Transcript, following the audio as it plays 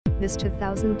This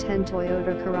 2010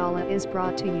 Toyota Corolla is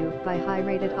brought to you by High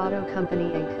Rated Auto Company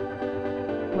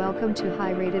Inc. Welcome to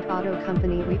High Rated Auto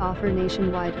Company. We offer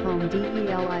nationwide home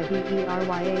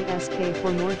deliveryask.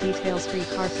 For more details, free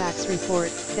Carfax report,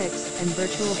 fix, and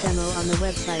virtual demo on the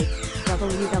website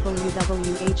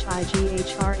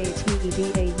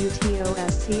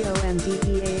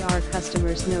www.higratedautodealer.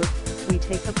 Customers note, we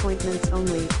take appointments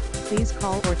only. Please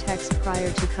call or text prior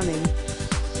to coming.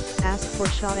 Ask for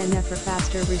Sean, and for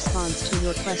faster response to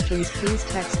your questions, please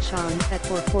text Sean at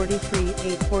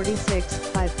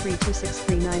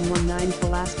 443-846-532-63919.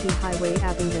 Pulaski Highway,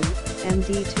 Abingdon,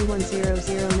 MD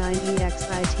 21009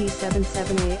 EXIT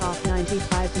 77A off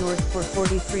 95 North.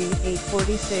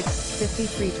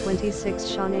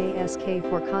 443-846-5326 Sean ASK.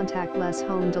 For contactless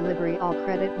home delivery, all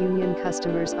credit union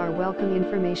customers are welcome.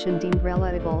 Information deemed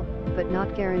reliable, but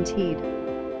not guaranteed.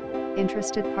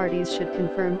 Interested parties should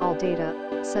confirm all data,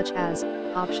 such as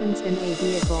options in a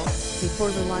vehicle, before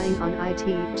relying on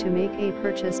IT to make a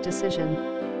purchase decision.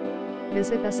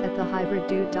 Visit us at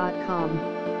thehybriddude.com.